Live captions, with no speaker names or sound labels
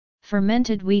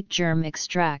Fermented wheat germ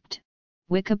extract,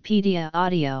 Wikipedia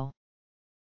audio.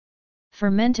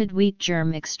 Fermented wheat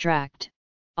germ extract,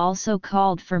 also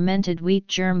called fermented wheat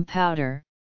germ powder,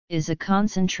 is a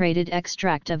concentrated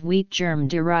extract of wheat germ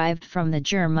derived from the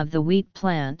germ of the wheat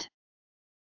plant.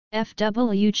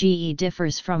 FWGE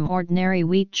differs from ordinary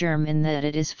wheat germ in that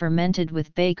it is fermented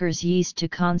with baker's yeast to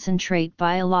concentrate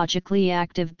biologically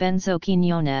active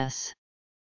benzoquinones.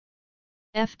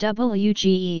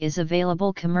 FWGE is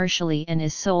available commercially and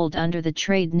is sold under the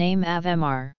trade name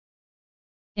Avemar.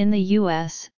 In the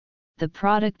US, the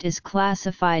product is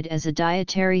classified as a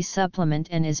dietary supplement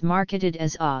and is marketed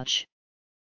as OJ.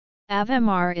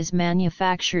 Avemar is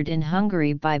manufactured in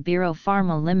Hungary by Biro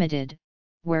Pharma Limited,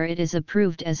 where it is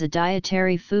approved as a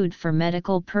dietary food for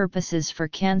medical purposes for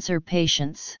cancer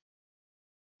patients.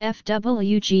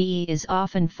 FWGE is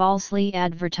often falsely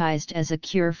advertised as a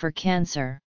cure for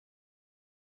cancer.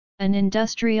 An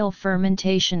industrial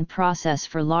fermentation process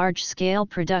for large-scale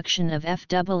production of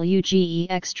FWGE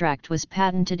extract was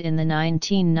patented in the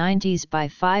 1990s by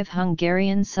 5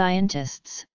 Hungarian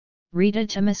scientists: Rita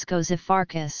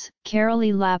Tomasko-Zafarkas,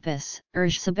 Karoli Lapis,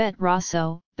 Erzsébet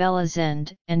Rosso, Bela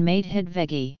Zend, and Mejhed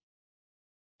Vegi.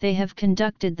 They have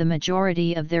conducted the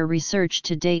majority of their research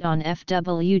to date on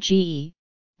FWGE,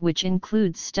 which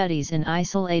includes studies in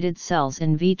isolated cells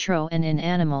in vitro and in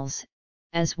animals,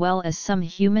 as well as some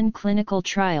human clinical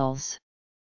trials.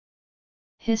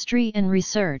 History and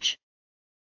research.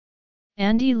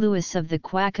 Andy Lewis of the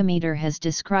Quackometer has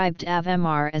described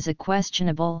Avemar as a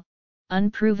questionable,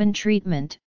 unproven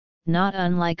treatment, not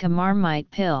unlike a Marmite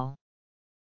pill.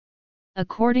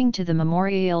 According to the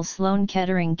Memorial Sloan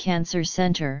Kettering Cancer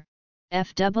Center,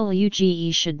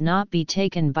 FWGE should not be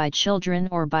taken by children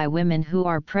or by women who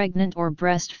are pregnant or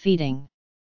breastfeeding.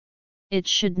 It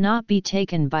should not be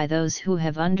taken by those who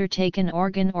have undertaken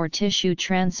organ or tissue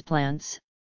transplants,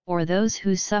 or those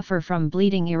who suffer from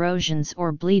bleeding erosions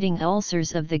or bleeding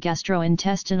ulcers of the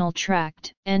gastrointestinal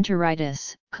tract,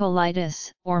 enteritis,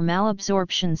 colitis, or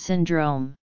malabsorption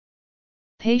syndrome.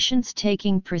 Patients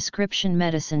taking prescription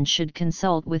medicine should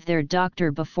consult with their doctor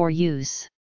before use.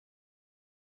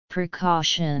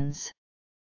 Precautions.